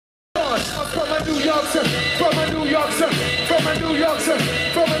I'm from a New York city, from a New York city, from a New York city,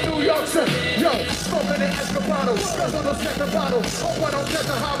 from a New York city. Yo, smoking the Escobar, guns on the second bottle. Hope I don't get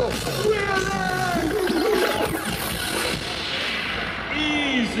the hollow.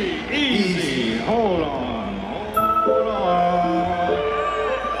 Easy. Hold on.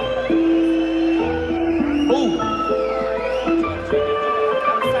 Ooh.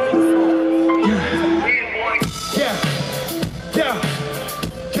 Yeah.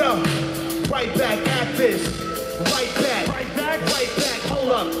 Right back at this. Right back.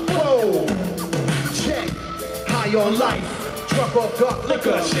 Hold up. Whoa. Check. High on life. Drunk off dark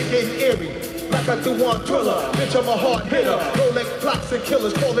liquor. Shit getting eerie. Like I do on Thriller. Bitch, I'm a hard hitter. Rolex clocks and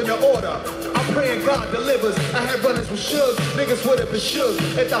killers calling the order. I'm praying God delivers. I had runners with shoes. Niggas would have been shook.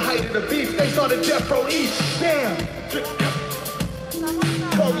 At the height of the beef, they started Jeff Pro East. Damn.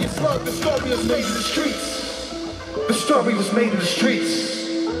 Story is slug. The story was made in the streets. The story was made in the streets.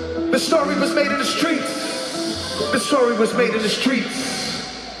 The story was made in the streets. The story was made in the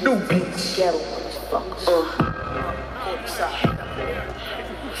streets. New beats. Ghetto motherfuckers.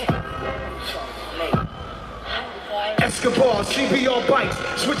 Escobar, CBR bikes,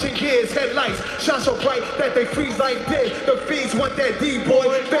 switching gears, headlights, shine so bright that they freeze like this. The fiends want that D-boy,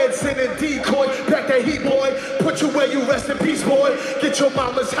 feds sending decoy, pack that heat boy, put you where you rest in peace boy, get your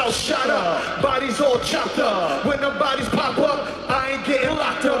mama's house shot up, bodies all chopped up, when the bodies pop up, I ain't getting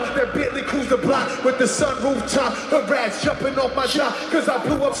locked up, that Bentley cruise the block with the sunroof top, the rats jumping off my job, cause I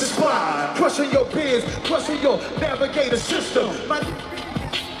blew up the spot, crushing your peers, crushing your navigator system.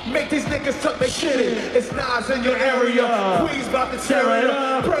 Make these niggas tuck their shit in. It's Nas in your area. Queens about to tear it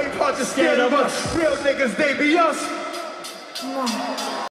up. Brain parts are scared of us. Real niggas, they be us.